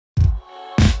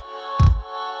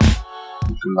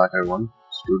Welcome back everyone.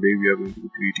 So today we are going to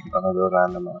be creating another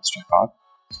random abstract art,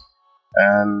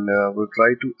 and we'll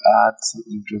try to add some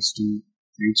interesting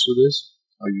things to this.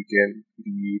 You can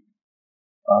create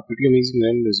pretty amazing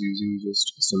renders using just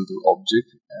a simple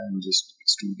object and just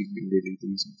extruding and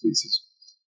deleting some faces.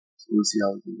 So we'll see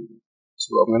how we can do that.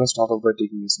 So I'm going to start off by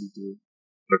taking a simple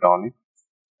platonic,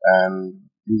 and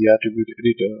in the attribute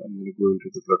editor I'm going to go into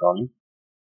the platonic.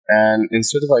 And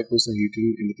instead of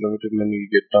icosahedron, in the primitive menu you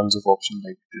get tons of options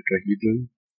like tetrahedron,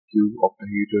 cube,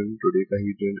 octahedron,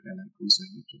 dodecahedron, and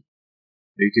icosahedron.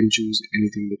 You can choose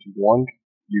anything that you want.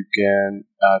 You can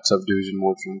add subdivision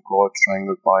mode from chord,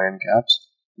 triangle, pie, and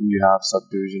caps. And you have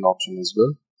subdivision option as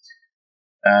well.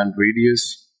 And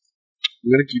radius,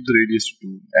 I'm going to keep the radius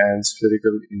to 2. And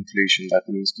spherical inflation, that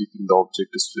means keeping the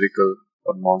object spherical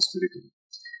or non-spherical.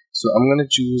 So I'm going to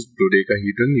choose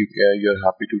dodecahedron. You're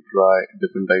happy to try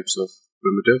different types of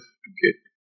primitive to get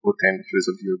what kind of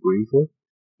result you're going for.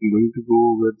 I'm going to go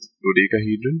with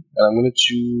dodecahedron, and I'm going to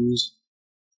choose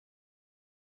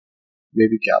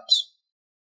maybe caps.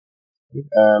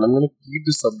 And I'm going to keep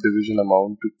the subdivision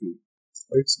amount to 2.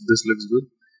 Right, so this looks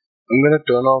good. I'm going to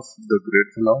turn off the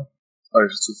grid for now.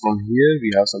 Alright, so from here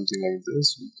we have something like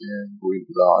this. We can go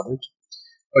into the hard edge.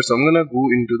 Alright, so I'm going to go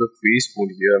into the face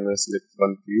mode here. I'm going to select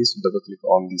front face, double click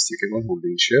on the second one,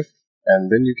 holding shift, and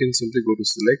then you can simply go to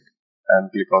select and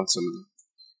click on similar.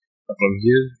 From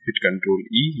here, hit Ctrl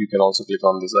E. You can also click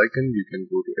on this icon. You can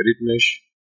go to edit mesh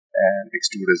and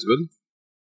extrude as well.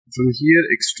 From here,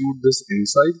 extrude this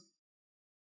inside.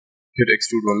 Hit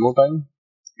extrude one more time.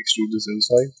 Extrude this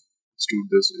inside.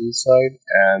 Extrude this inside,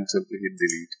 and simply hit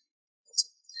delete.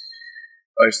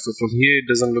 Alright, so from here it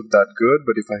doesn't look that good,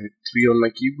 but if I hit 3 on my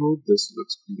keyboard, this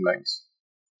looks pretty nice.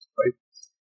 Right?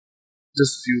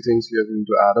 Just a few things we are going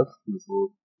to add up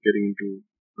before getting into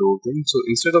the whole thing. So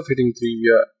instead of hitting 3, we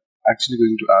are actually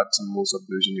going to add some more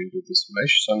subdivision into this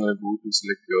mesh. So I'm going to go to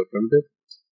select your primitive,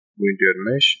 go into your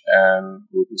mesh, and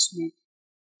go to smooth.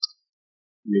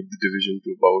 Make the division to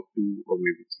about 2 or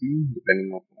maybe 3, depending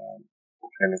on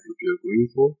what kind of look you're going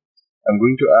for. I'm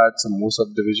going to add some more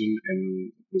subdivision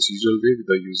in a procedural way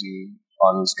without using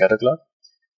Arnold scatter plot.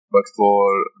 But for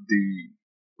the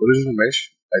original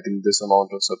mesh, I think this amount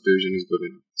of subdivision is good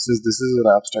enough. Since this is an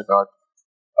abstract art,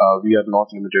 we are not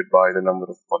limited by the number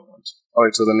of polygons.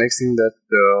 Alright, so the next thing that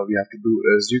we have to do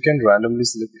is you can randomly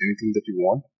select anything that you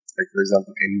want, like for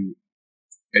example any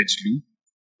edge loop.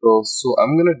 So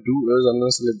I'm going to do is I'm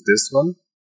going to select this one,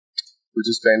 which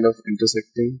is kind of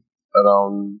intersecting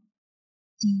around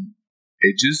the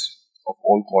edges of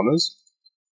all corners,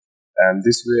 and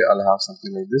this way I'll have something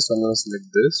like this. So I'm going to select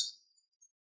this,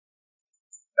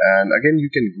 and again you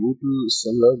can go to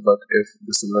similar, but if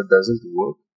the similar doesn't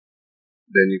work,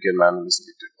 then you can manually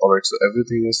select it. Alright, so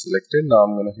everything is selected. Now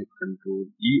I'm going to hit Ctrl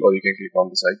E, or you can click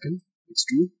on this icon,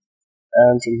 extrude,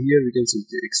 and from here we can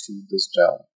simply extrude this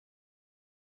down.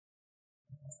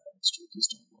 Extrude this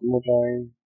down one more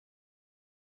time,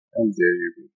 and there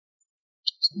you go.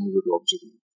 So I'm going to go to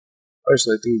object. Alright,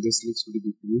 so I think this looks pretty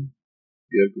good to me.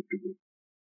 We are good to go.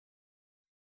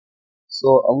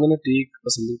 So I'm going to take a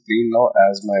simple plane now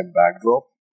as my backdrop.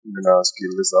 I'm going to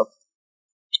scale this up.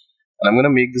 And I'm going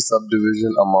to make the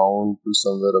subdivision amount to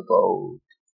somewhere about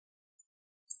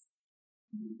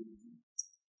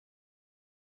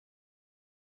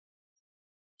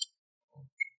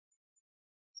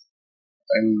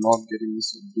I'm not getting the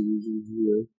subdivision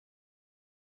here.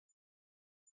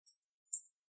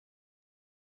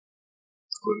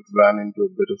 So it ran into a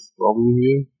bit of problem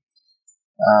here.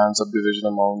 And subdivision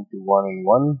amount to 1 and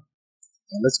 1.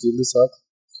 And let's scale this up.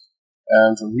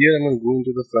 And from here I'm going to go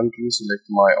into the front view, select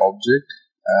my object,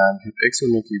 and hit X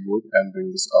on my keyboard and bring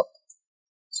this up.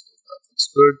 So that looks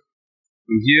good.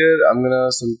 From here I'm going to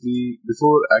simply,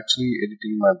 before actually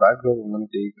editing my background, I'm going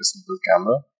to take a simple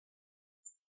camera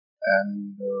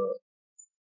and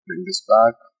bring this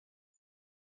back.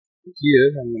 Here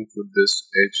I'm going to put this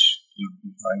edge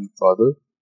behind further,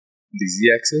 the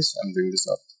z-axis, and bring this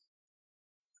up.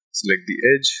 Select the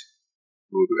edge,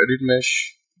 go to edit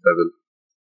mesh, bevel,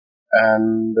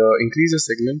 and increase the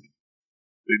segment,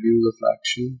 reduce the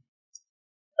fraction,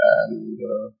 and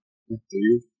there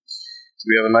you go. So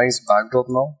we have a nice backdrop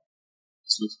now.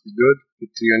 This looks pretty good.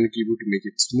 Hit 3 on the keyboard to make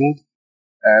it smooth,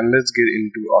 and let's get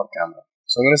into our camera.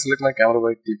 So I'm going to select my camera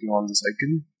by clicking on this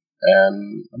icon,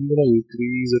 and I'm going to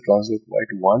increase the transfer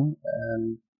white 1,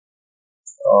 and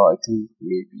I think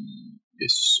maybe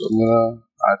yes. So I'm going to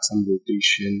add some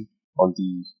rotation on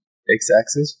the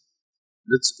x-axis.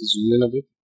 Let's zoom in a bit.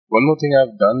 One more thing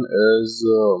I've done is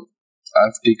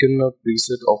I've taken a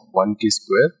preset of 1k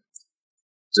square,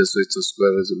 just so it's a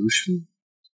square resolution.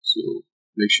 So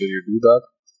make sure you do that.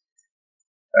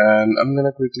 And I'm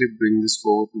gonna quickly bring this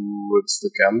forward towards the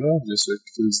camera just so it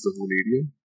fills the whole area.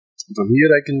 From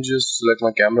here I can just select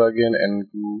my camera again and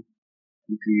go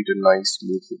and create a nice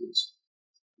move for this.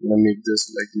 I'm gonna make this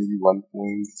like maybe 1.5.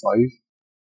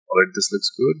 Alright, this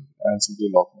looks good, and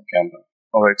simply lock my camera.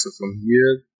 Alright, so from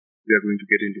here we are going to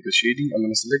get into the shading. I'm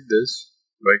gonna select this,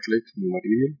 right click, new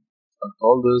material. I'll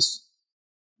call this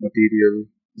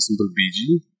material simple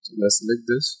BG. So I'm gonna select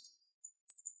this.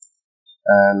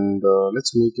 And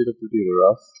let's make it a pretty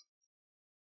rough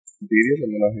material.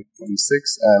 I'm gonna hit 0.6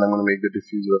 and I'm gonna make the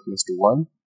diffuse roughness to 1,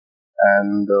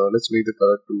 and let's make the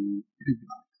color to pretty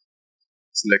black.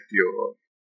 Select your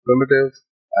primitive,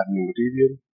 add new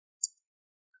material,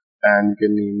 and you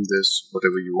can name this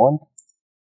whatever you want.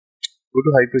 Go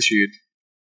to hypershade.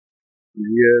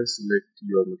 Here select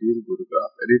your material, go to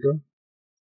graph editor,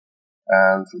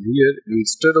 and from here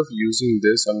instead of using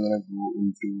this I'm gonna go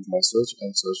into my search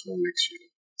and search for mix shader.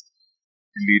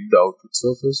 Delete the output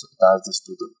surface, attach this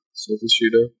to the surface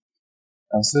shader,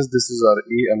 and since this is our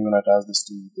A, I'm going to attach this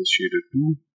to the shader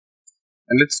 2,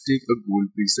 and let's take a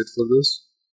gold preset for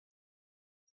this.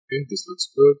 Okay, this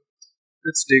looks good.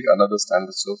 Let's take another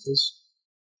standard surface,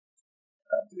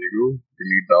 and there you go.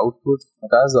 Delete the output,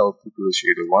 attach the output to the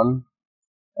shader 1,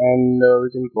 and we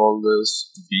can call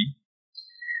this B,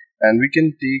 and we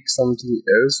can take something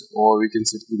else, or we can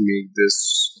simply make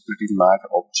this a pretty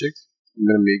matte object. I'm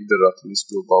going to make the roughness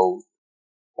to about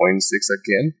 0.6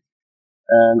 again,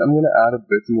 and I'm going to add a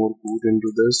bit more code into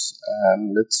this,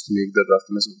 and let's make the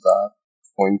roughness of that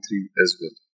 0.3 as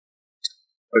well.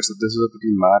 Alright, so this is a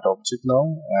pretty matte object now,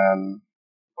 and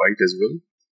white as well,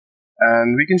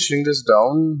 and we can shrink this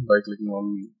down by clicking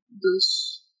on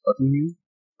this button here.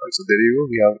 Alright, so there you go,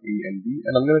 we have A and B,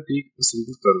 and I'm going to take a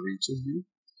simple curvature here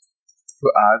to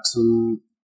add some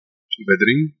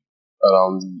weathering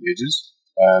around the edges.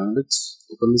 And let's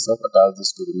open this up, attach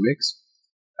this to the mix.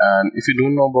 And if you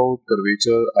don't know about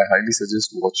curvature, I highly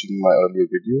suggest watching my earlier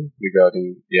video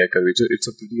regarding AI curvature. It's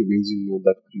a pretty amazing mode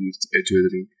that creates edge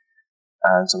weathering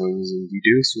and some amazing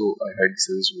details. So I highly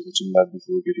suggest watching that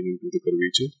before getting into the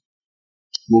curvature.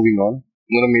 Moving on,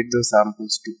 I'm going to make the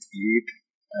samples to 8,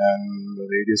 and the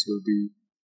radius will be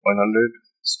 100,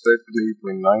 spread to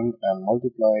maybe 0.9, and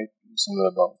multiply to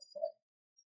somewhere about 5.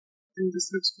 I think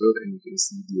this looks good, and you can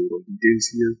see the overall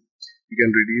details here. You can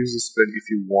reduce the spread if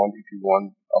you want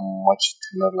a much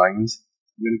thinner lines.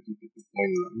 I'm going to keep it to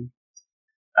 0.9,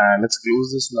 and let's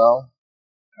close this now,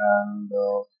 and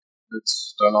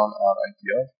let's turn on our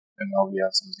IPR, and now we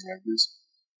have something like this.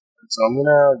 So I'm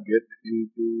gonna get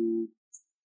into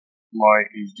my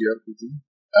HDR quickly,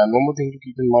 and one more thing to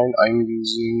keep in mind, I'm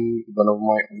using one of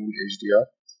my own HDR.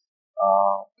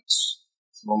 It's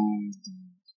from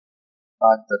the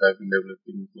pack that I've been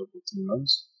developing for 3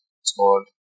 months. It's called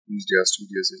HDR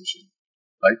Studio Essential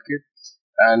Light Kit,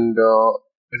 and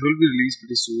it will be released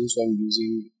pretty soon, so I'm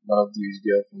using one of the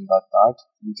HDR from that pack.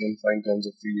 You can find tons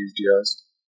of free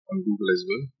HDRs on Google as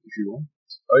well if you want.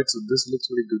 Alright, so this looks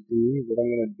very good to me. What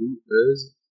I'm gonna do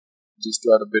is, just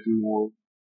to add a bit more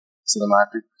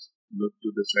cinematic look to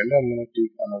this render, I'm gonna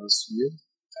take another sphere,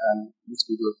 and let's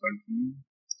go to the front view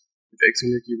with X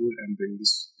on your keyboard and bring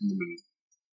this in the middle.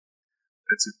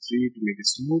 Let's hit 3 to make it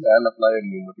smooth and apply a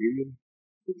new material.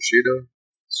 Go to shader,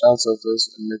 start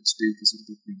surface, and let's take a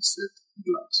simple preset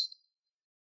glass.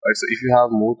 Alright, so if you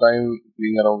have more time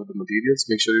playing around with the materials,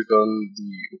 make sure you turn the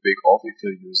opaque off if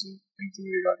you're using anything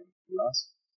regarding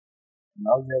glass. And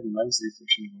now we have a nice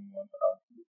reflection going on around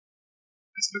here.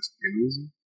 This looks pretty amazing.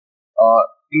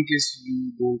 In case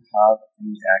you don't have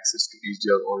any access to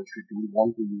HDR, or if you don't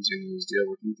want to use any HDR,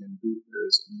 what you can do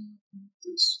is make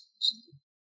this.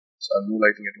 So I have no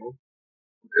lighting at all.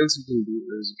 What else you can do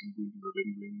is you can go into the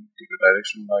rendering, take a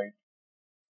direction light,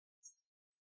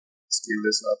 scale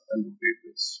this up and rotate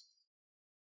this.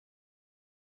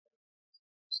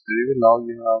 So there you go, now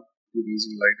you have the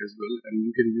amazing light as well, and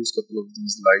you can use a couple of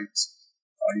these lights.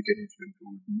 You can hit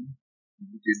Control D,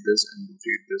 duplicate this and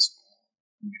rotate this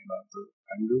in another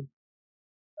angle.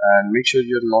 And make sure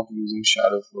you're not using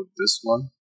shadow for this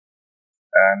one,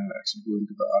 and actually go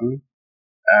into the Arnold.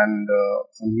 And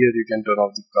from here you can turn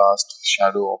off the cast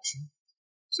shadow option.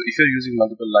 So if you're using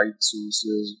multiple light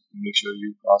sources, make sure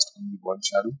you cast only one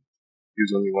shadow,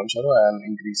 use only one shadow, and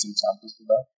increase some samples for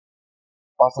that.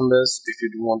 Apart from this, if you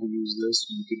do want to use this,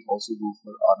 you can also go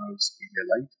for Arnold's area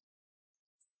light,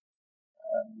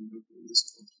 and bring this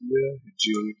up here, hit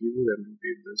G on the keyboard and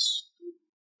rotate this to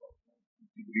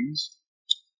 50 degrees,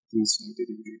 I think it's 90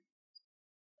 degrees,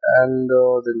 and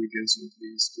then we can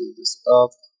simply scale this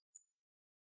up.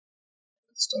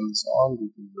 Let's turn this on, go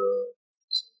to the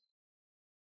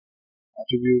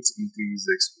attributes, increase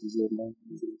the exposure amount,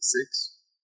 maybe like 6,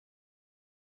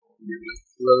 maybe like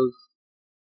 12.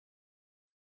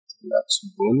 That's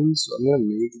burning, so I'm gonna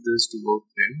make this to about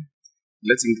 10.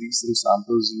 Let's increase some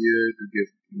samples here to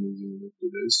give imaging look to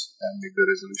this and make the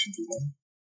resolution to 1.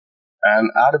 And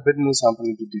add a bit more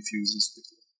sampling to diffuse this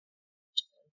picture.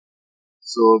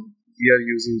 So we are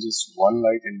using just one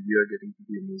light and we are getting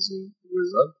pretty amazing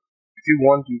result. If you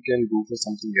want, you can go for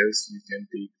something else. You can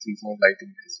take 3-point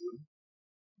lighting as well.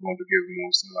 You want to give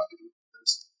more similarity to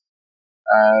this.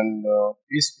 And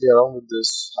please play around with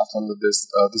this, have fun with this.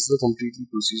 This is a completely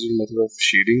procedural method of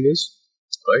shading this,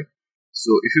 right? So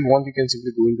if you want, you can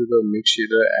simply go into the mix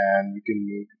shader and you can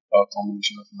make a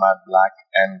combination of matte black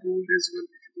and gold as well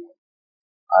if you want.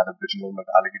 Add a bit more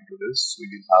metallic into this, so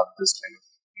you'll have this kind of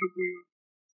look going on.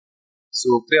 So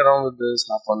play around with this,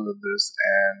 have fun with this,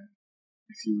 and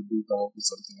if you do come up with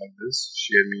something like this,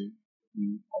 share me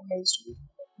on my Instagram.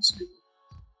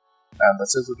 And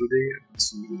that's it for today. I'll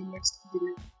see you in the next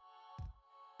video.